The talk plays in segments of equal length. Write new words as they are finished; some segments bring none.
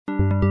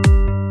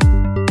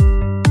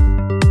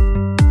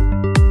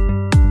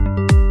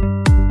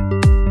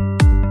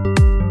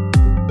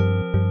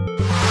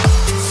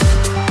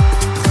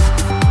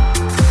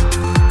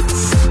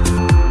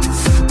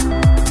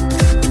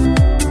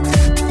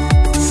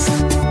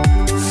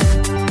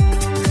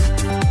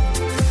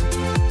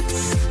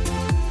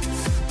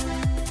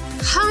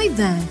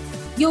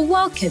You're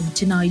welcome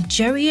to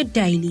Nigeria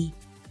Daily.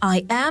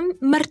 I am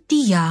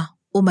Martia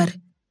Umar.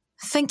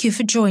 Thank you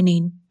for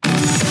joining.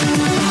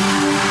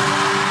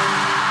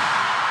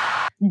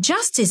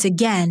 Justice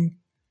again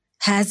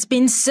has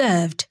been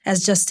served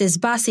as Justice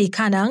Bassey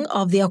Nkanang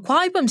of the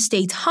Akwa Ibom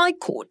State High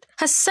Court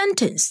has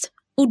sentenced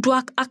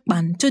Uduak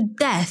Akpan to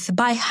death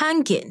by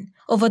hanging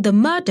over the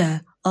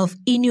murder of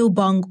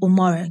Iniubong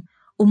Umoren.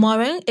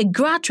 Umoren, a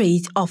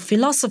graduate of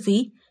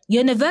philosophy,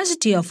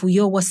 University of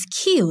Uyo, was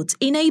killed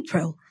in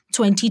April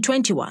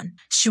 2021.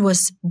 She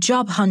was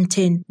job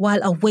hunting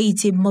while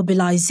awaiting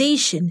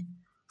mobilization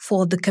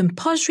for the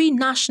compulsory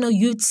National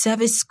Youth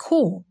Service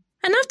Corps.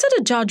 And after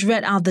the judge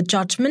read out the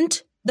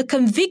judgment, the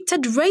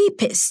convicted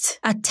rapist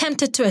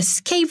attempted to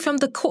escape from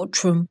the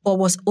courtroom but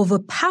was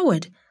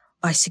overpowered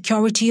by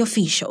security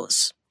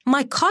officials.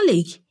 My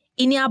colleague,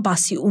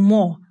 Iniubong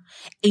Umoren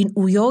in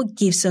Uyo,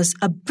 gives us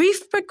a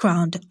brief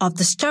background of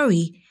the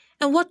story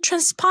and what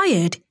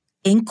transpired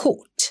in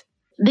court.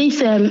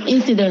 This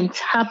incident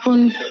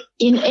happened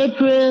in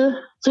April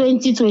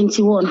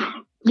 2021.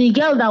 The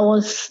girl that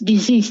was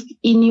deceased,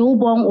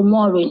 Iniubong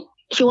Umoren,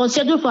 she was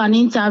scheduled for an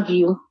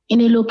interview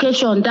in a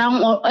location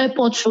down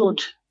Airport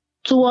Road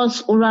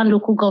towards Uran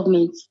local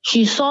government.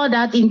 She saw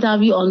that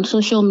interview on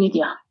social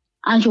media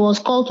and she was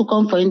called to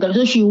come for interview.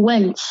 So she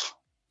went.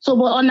 But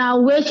on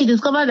her way, she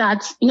discovered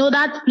that,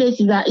 that place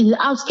is the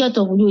outskirts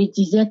of Uyo. It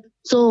is there.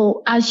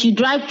 So as you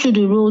drive through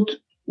the road,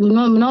 you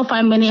not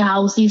find many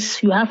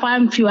houses, you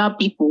find fewer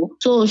people.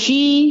 So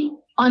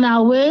on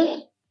her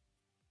way,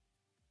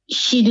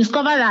 she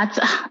discovered that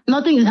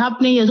nothing is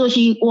happening here. So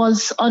she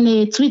was on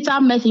a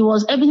Twitter message.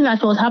 Everything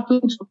that was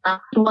happening to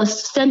her, she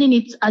was sending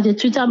it as a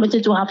Twitter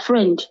message to her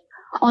friend.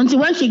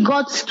 Until when she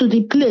got to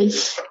the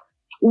place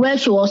where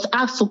she was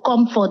asked to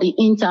come for the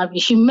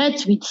interview, she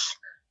met with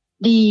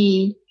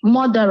the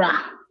murderer,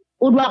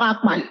 Uduak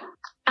Akpan.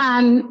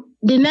 And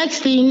the next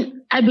thing,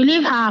 I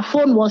believe her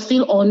phone was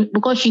still on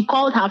because she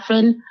called her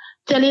friend,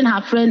 telling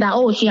her friend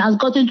that, she has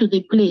gotten to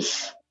the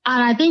place.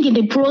 And I think in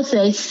the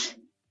process,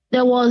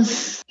 there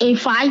was a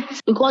fight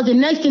because the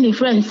next thing the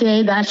friend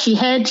said that she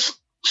heard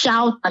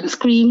shout and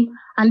scream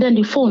and then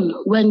the phone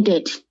went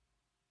dead.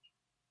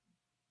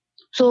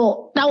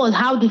 So that was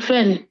how the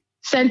friend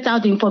sent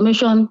out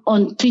information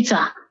on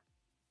Twitter,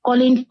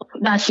 calling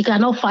that she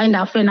cannot find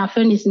her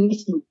friend is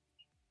missing.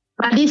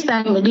 At this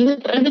time,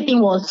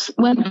 everything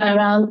went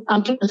viral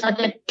and people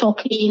started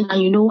talking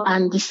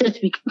and the search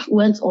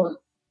went on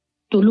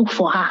to look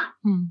for her.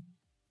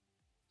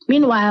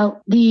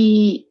 Meanwhile,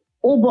 the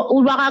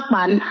Uduak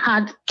Akpan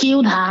had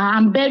killed her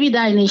and buried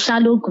her in a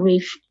shallow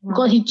grave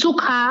because he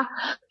took her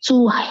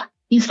to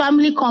his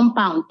family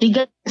compound. The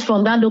girl is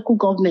from that local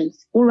government,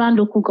 Uran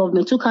local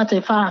government, took her to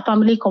a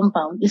family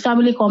compound, his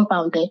family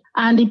compound there.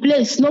 And the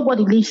place,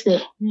 nobody lives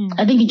there.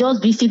 I think he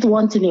just visits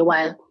once in a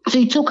while. So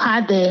he took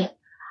her there.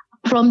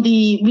 From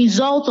the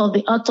result of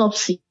the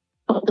autopsy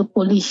of the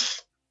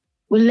police,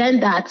 we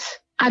learned that,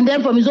 and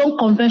then from his own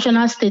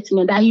confessional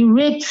statement, that he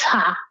raped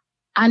her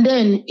and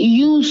then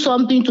used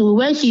something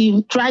when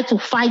she tried to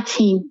fight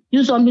him,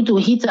 used something to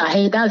hit her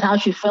head. That's how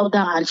she fell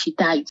down and she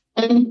died.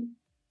 And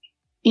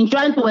in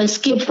trying to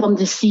escape from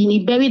the scene,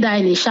 he buried her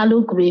in a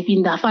shallow grave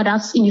in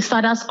his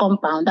father's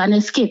compound and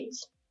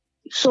escaped.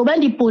 So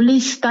when the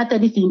police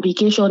started this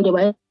investigation, they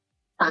were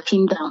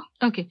him down.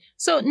 Okay.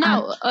 So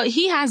now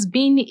he has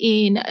been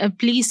in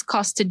police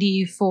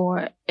custody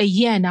for a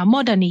year now,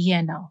 more than a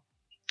year now.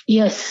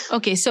 Yes.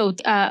 Okay. So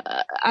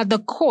at the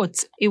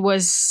court, it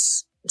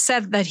was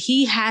said that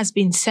he has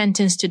been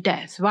sentenced to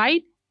death,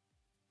 right?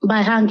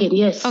 By hanging,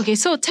 yes. Okay.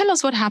 So tell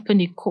us what happened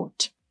in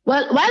court.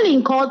 Well, while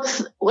in court,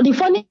 the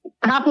funny thing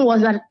that happened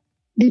was that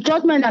the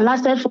judgment that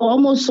lasted for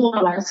almost 2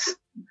 hours.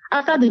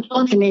 After the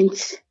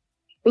judgment,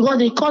 because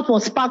the court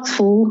was packed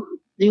full,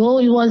 it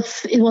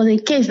was a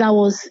case that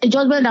was a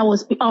judgment that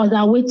was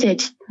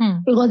awaited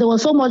because there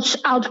was so much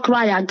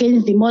outcry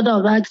against the murder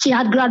of her. She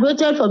had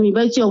graduated from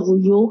University of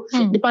Uyo,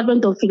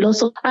 Department of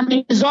Philosophy, and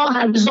the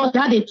result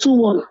had a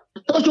 2-1.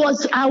 So she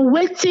was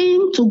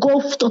awaiting to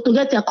go to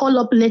get a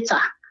call-up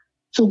letter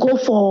to go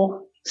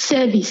for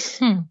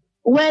service.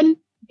 When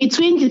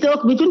between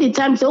the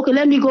time, say, okay,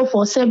 let me go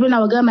for 7, I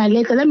will get my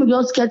letter. Let me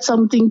just get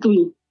something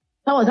doing.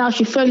 That was how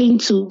she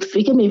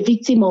became a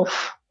victim of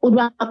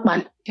Uduak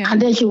Akpan,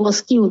 and then she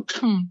was killed.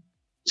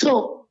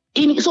 So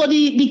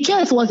the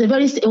case was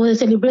a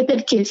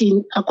celebrated case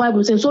in Akwa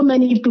Ibom. So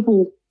many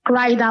people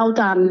cried out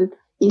and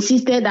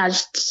insisted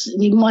that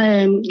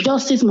the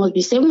justice must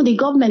be served. The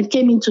government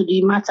came into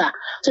the matter.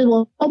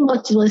 So it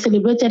was a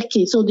celebrated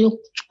case. So the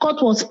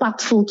court was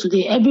packed full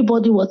today.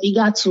 Everybody was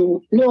eager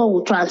to know what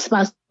would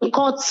transpire. The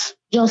court,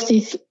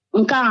 Justice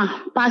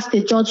Nkanang passed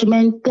the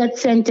judgment, death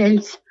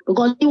sentence,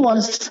 because he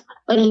was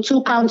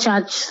 2 count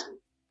charges,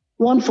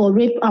 one for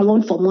rape and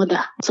one for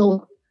murder.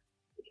 So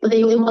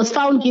he was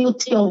found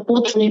guilty of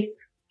both rape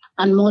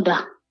and murder.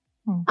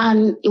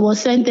 And he was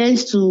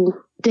sentenced to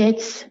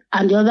death,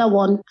 and the other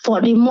one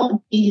for the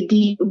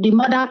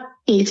murder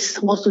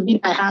case was to be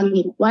by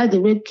hanging, while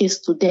the rape case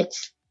to death.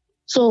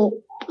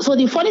 So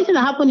the funny thing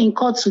that happened in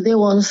court today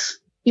was,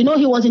 he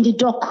was in the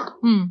dock.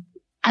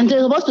 And they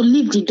were supposed to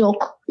leave the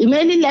dock. He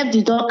mainly left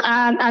the dock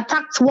and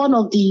attacked one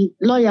of the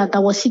lawyers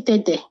that was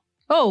seated there.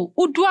 Oh,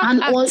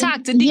 Uduak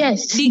attacked?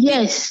 Yes.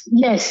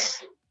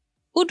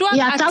 Uduak he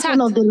attacked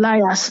one of the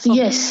lawyers, okay.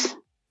 Yes.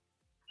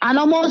 And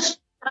almost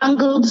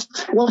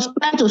was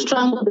trying to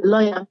strangle the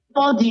lawyer.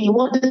 Before the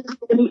warden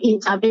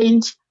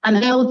intervened and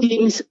held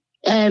him,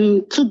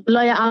 took the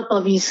lawyer out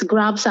of his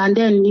grabs, and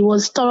then he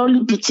was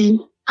thoroughly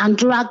beaten and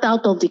dragged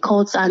out of the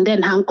court and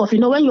then handcuffed.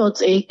 When you're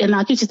an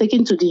accused is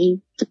taken to the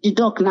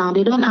dock now,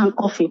 they don't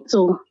handcuff him.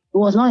 So he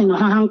was not in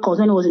handcuffs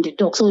when he was in the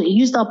dock. So he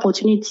used the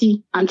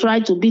opportunity and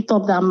tried to beat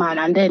up that man.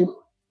 And then,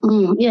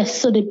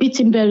 so they beat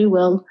him very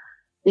well.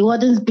 The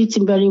wardens beat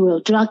him very well,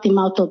 dragged him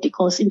out of the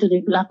court into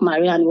the Black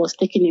Maria, and he was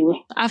taken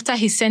away. After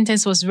his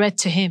sentence was read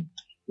to him?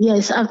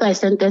 Yes, after his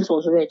sentence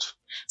was read.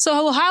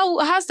 So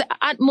how's the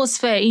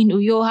atmosphere in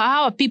Uyo?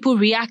 How are people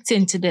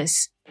reacting to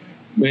this?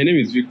 My name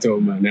is Victor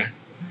Omana.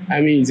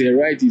 It's a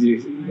right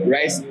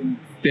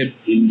step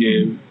in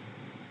the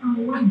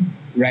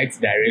right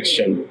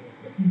direction.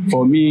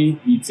 For me,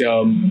 it's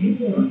a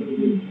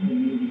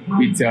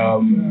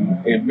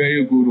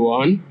very good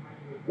one.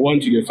 One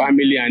to the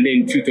family, and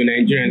then 2 to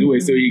Nigerians who were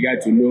so eager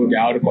to know the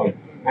outcome.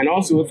 And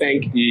also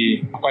thank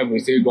the Akwa Ibom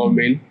State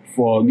government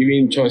for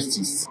giving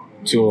justice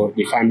to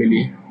the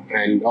family,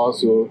 and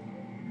also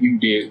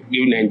give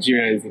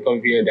Nigerians the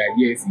confidence that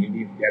yes,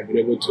 indeed, they have been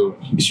able to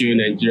show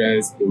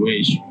Nigerians the way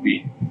it should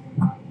be.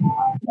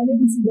 My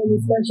name is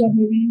Iniubong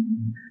Umoren.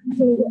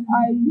 So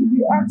if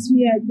you ask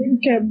me, I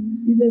think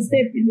it's a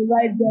step in the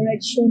right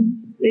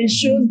direction. It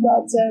shows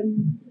that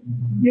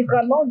you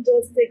cannot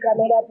just take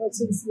another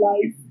person's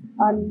life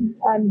and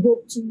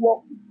hope to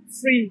walk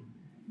free.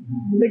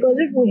 Because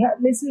if we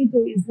had listened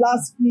to his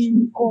last plea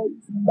in court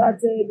that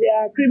they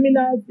are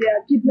criminals, they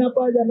are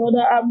kidnappers and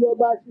other armed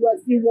robbers who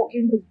are still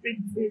walking the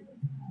street free,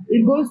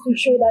 it goes to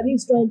show that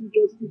he's trying to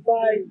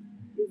justify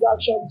his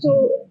action.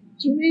 So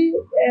to me,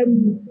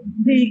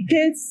 the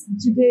case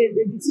today,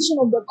 the decision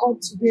of the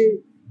court today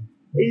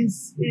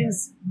is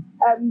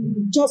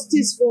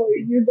justice for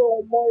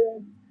Iniubong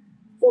Umoren.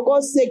 For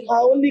God's sake, her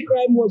only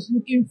crime was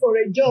looking for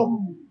a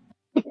job.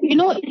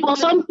 It was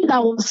something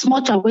that was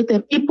much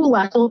awaited. People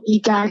were so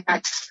eager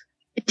that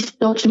this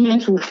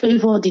judgment will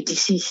favor the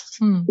deceased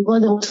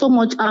because there was so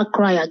much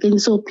outcry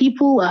against. So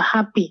people were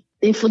happy.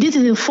 This is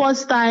the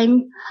first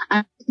time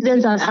an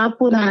incident has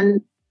happened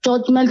and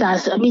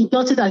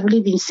justice has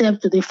really been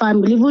served to the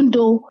family, even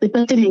though the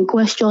person in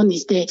question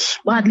is dead.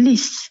 But at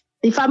least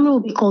the family will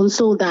be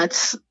consoled that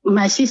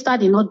my sister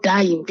did not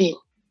die in vain.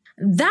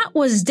 That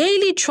was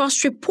Daily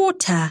Trust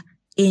reporter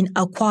in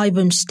Akwa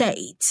Ibom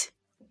State.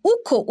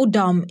 Uko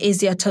Udom is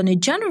the Attorney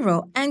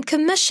General and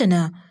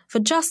Commissioner for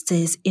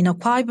Justice in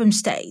Akwa Ibom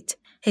State.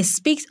 He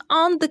speaks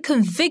on the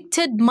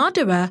convicted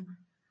murderer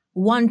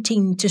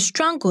wanting to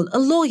strangle a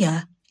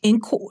lawyer in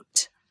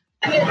court.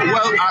 Well,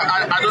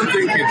 I don't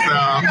think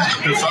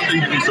it's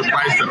something to be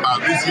surprised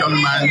about. This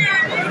young man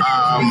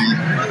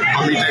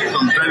committed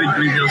some very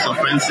grievous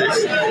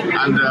offenses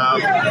and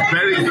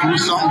very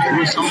gruesome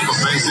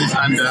offenses.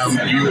 And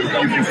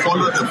if you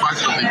follow the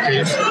facts of the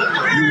case,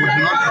 you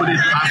would not put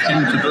it past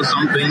him to do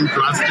something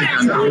drastic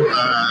and do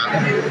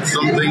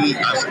something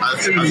as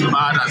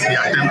bad as he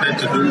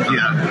attempted to do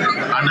here.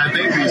 And I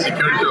think the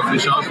security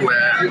officials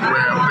were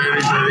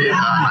very, very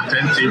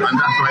attentive, and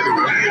that's why they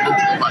were able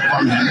to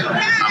overcome him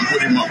and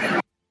put him up.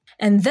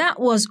 And that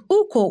was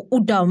Uko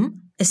Udom,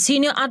 a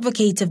senior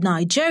advocate of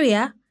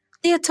Nigeria,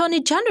 the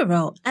Attorney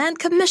General and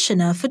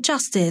Commissioner for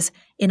Justice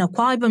in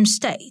Akwa Ibom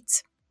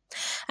State.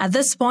 At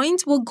this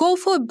point, we'll go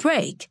for a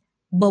break,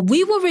 but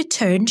we will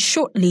return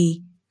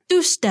shortly.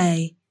 Do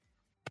stay.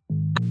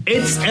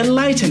 It's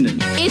enlightening.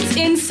 It's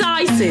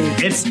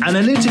incisive. It's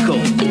analytical.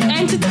 It's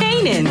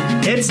entertaining.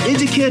 It's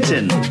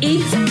educating.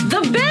 It's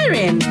The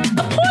Bearing,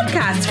 a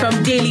podcast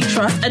from Daily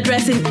Trust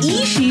addressing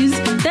issues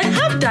that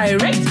have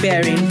direct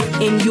bearing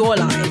in your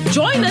life.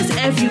 Join us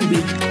every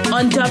week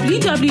on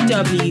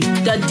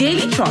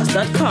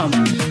www.dailytrust.com.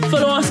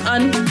 Follow us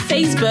on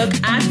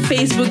Facebook at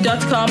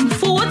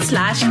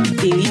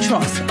facebook.com/Daily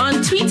Trust,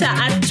 on Twitter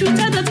at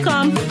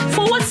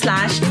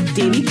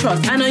twitter.com/Daily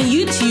Trust, and on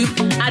YouTube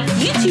at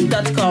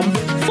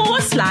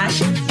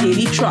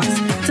youtube.com/Daily Trust.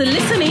 To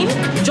listen in,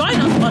 join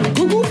us on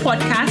Google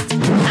Podcast,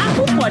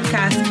 Apple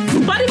Podcast,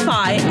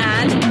 Spotify,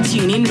 and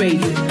TuneIn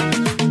Radio.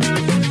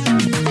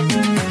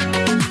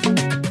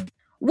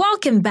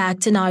 Welcome back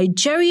to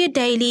Nigeria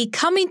Daily,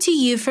 coming to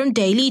you from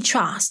Daily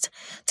Trust.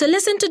 To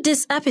listen to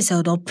this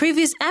episode or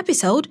previous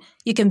episode,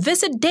 you can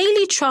visit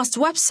Daily Trust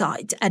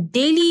website at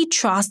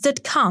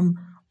dailytrust.com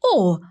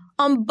or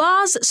on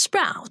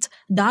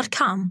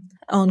buzzsprout.com.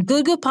 On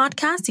Google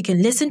Podcasts, you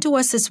can listen to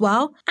us as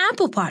well,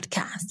 Apple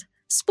Podcasts,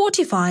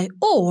 Spotify,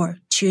 or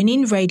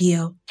TuneIn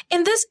Radio.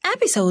 In this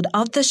episode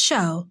of the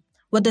show,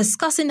 we're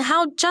discussing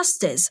how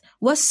justice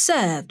was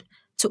served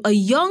to a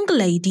young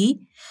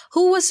lady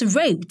who was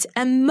raped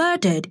and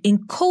murdered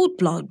in cold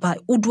blood by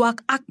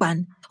Uduak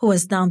Akpan, who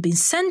has now been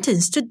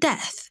sentenced to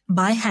death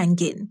by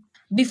hanging.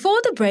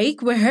 Before the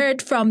break, we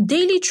heard from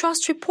Daily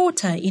Trust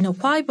reporter in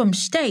Akwa Ibom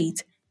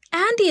State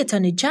and the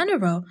Attorney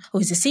General, who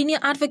is a senior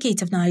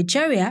advocate of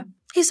Nigeria.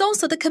 He's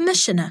also the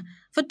Commissioner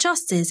for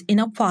Justice in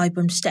Akwa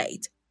Ibom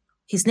State.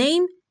 His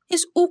name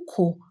is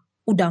Akwa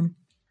Ibom.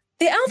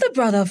 The elder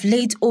brother of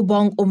late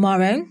Iniubong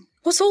Umoren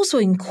was also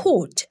in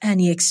court, and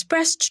he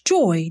expressed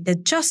joy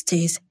that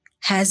justice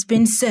has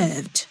been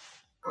served.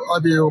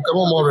 I'll be Akwa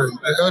Umoren,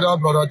 the elder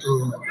brother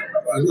to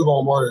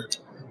Iniubong Umoren.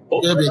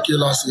 They been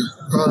killed last year.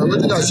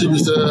 What did I see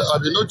is I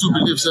do not to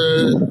believe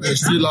they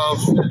still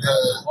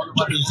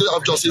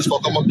have justice for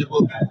common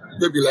people,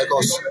 maybe like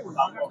us.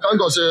 Thank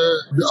God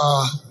we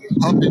are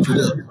happy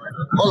today.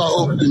 All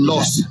our hope been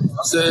lost.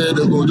 Say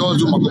they go just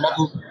do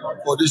maku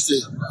for this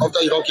day. After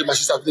you don't keep my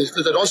sister,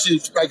 they don't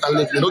see right and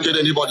left. They don't get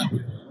anybody.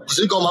 As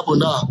it come up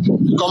now,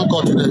 you come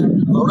court today.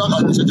 Our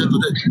administrator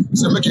today,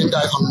 say make him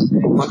die on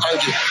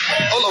angry.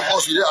 All of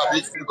us we are happy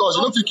because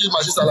you know if you kill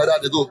my sister like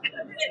that, they go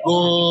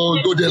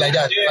there like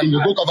that and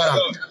you go cover them.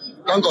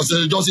 Thank God,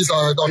 say justice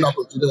don't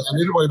happen today,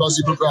 and everybody don't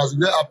see people as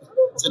they happy.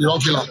 Say they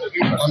don't kill her,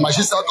 and my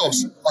sister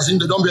comes as in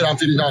they don't bear and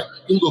feeling now.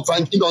 He go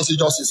find, he don't see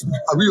justice.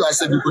 And we I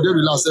said we could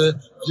relax. Say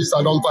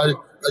sister don't find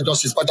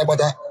justice, pata at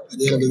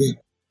the end of the day.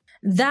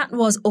 That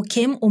was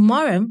Iniubong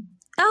Umoren,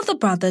 elder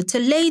brother to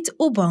late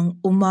Iniubong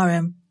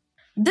Umoren.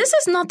 This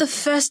is not the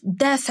first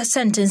death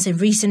sentence in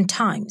recent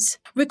times.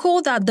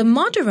 Recall that the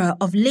murderer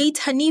of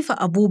late Hanifa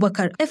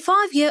Abubakar, a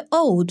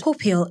 5-year-old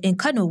pupil in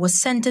Kano,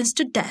 was sentenced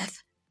to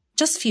death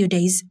just few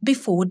days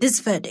before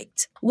this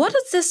verdict. What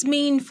does this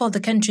mean for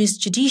the country's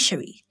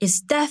judiciary? Is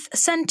death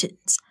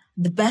sentence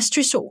the best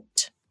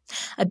resort?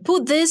 I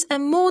put this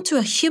and more to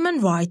a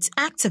human rights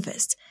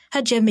activist,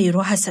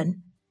 Hajia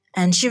Hassan,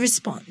 and she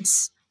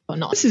responds.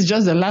 This is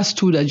just the last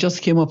two that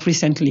just came up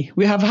recently.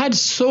 We have had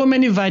so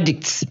many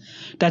verdicts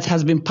that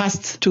has been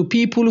passed to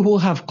people who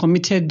have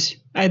committed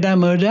either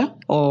murder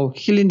or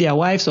killing their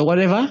wives or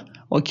whatever,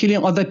 or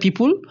killing other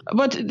people.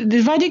 But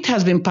the verdict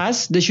has been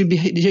passed. They should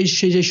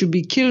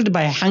be killed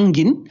by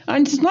hanging,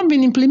 and it's not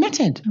been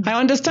implemented. I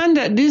understand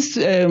that these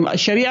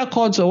Sharia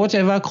courts or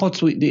whatever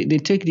courts they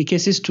take the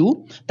cases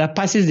to that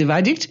passes the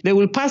verdict, they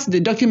will pass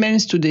the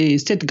documents to the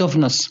state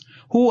governors,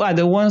 who are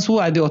the ones who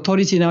are the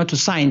authority now to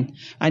sign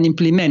and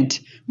implement.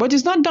 But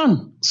it's not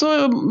done.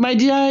 So, my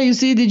dear, you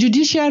see, the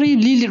judiciary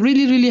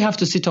really have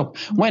to sit up.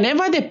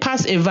 Whenever they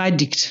pass a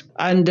verdict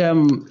and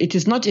it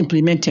is not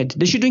implemented,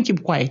 they shouldn't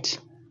keep quiet.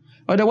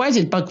 Otherwise,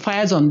 it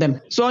backfires on them.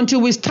 So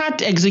until we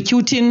start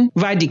executing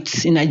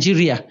verdicts in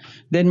Nigeria,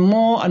 then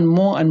more and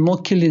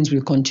more killings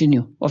will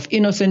continue of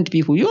innocent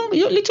people. Your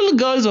little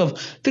girls of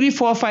 3,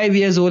 4, 5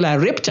 years old are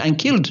raped and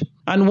killed.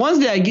 And once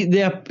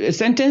their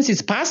sentence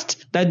is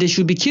passed that they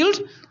should be killed,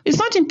 it's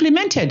not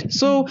implemented.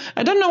 So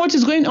I don't know what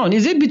is going on.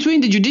 Is it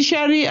between the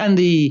judiciary and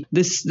the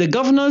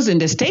governors in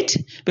the state?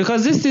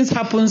 Because these things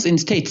happens in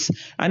states.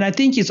 And I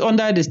think it's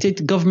under the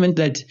state government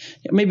that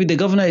maybe the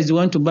governor is the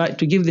one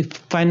to give the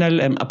final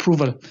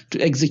approval to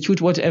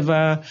execute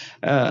whatever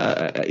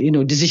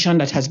decision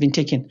that has been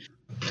taken.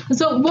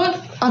 So what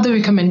other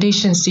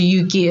recommendations do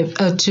you give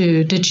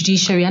to the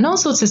judiciary and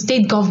also to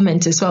state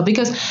government as well?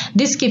 Because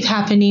this keeps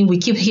happening. We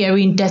keep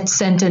hearing death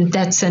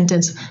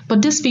sentence.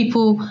 But these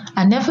people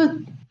are never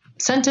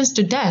sentenced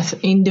to death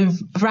in the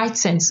right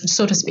sense,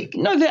 so to speak.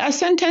 No, they are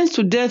sentenced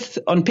to death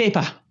on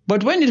paper.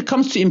 But when it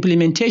comes to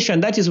implementation,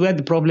 that is where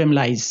the problem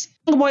lies.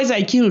 Young boys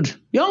are killed.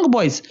 Young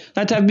boys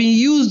that have been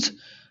used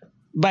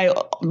by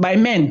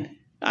men.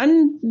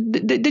 And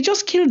they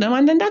just kill them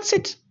and then that's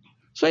it.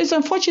 So it's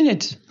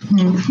unfortunate.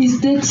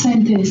 Is death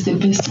sentence the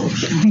best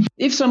option?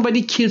 If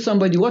somebody kills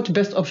somebody, what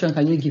best option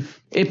can you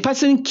give? A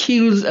person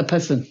kills a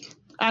person.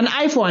 An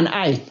eye for an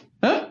eye.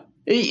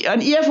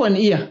 An ear for an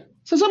ear.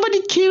 So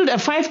somebody killed a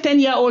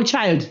 5-10-year-old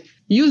child,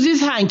 uses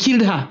her and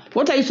killed her.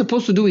 What are you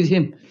supposed to do with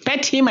him?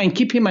 Pet him and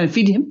keep him and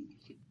feed him?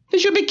 He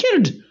should be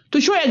killed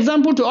to show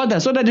example to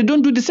others so that they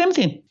don't do the same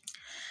thing.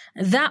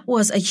 That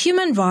was a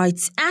human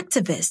rights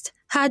activist,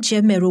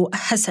 Hajia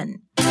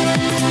Hassan.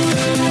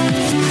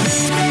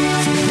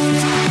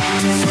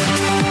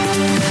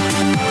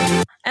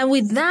 And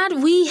with that,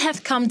 we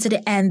have come to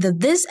the end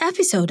of this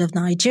episode of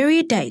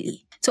Nigeria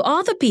Daily. To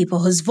all the people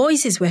whose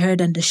voices were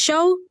heard on the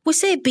show, we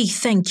say a big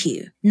thank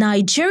you.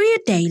 Nigeria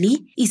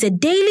Daily is a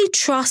Daily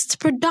Trust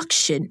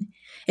production.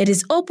 It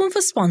is open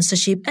for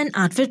sponsorship and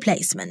advert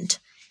placement.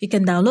 You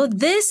can download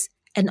this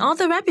and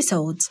other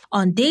episodes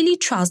on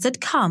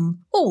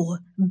dailytrust.com or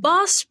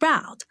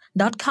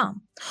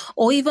buzzsprout.com,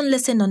 or even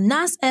listen on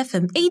NAS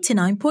FM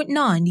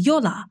 89.9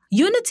 Yola,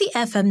 Unity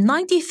FM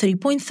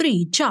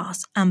 93.3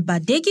 Jos, and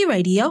Badegi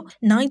Radio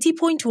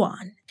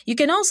 90.1. You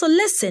can also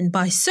listen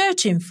by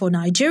searching for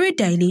Nigeria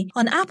Daily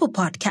on Apple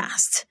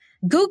Podcasts.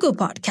 Google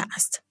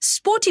Podcast,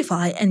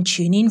 Spotify, and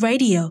TuneIn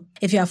Radio.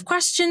 If you have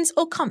questions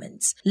or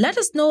comments, let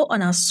us know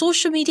on our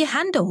social media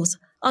handles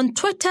on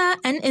Twitter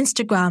and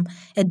Instagram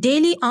at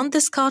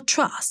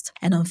Daily_Trust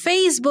and on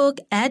Facebook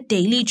at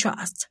Daily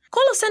Trust.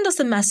 Call or send us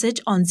a message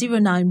on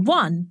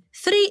 091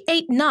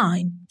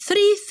 389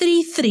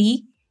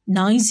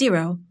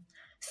 33390.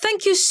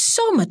 Thank you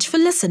so much for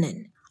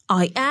listening.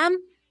 I am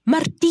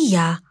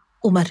Martia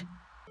Umar.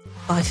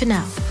 Bye for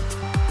now.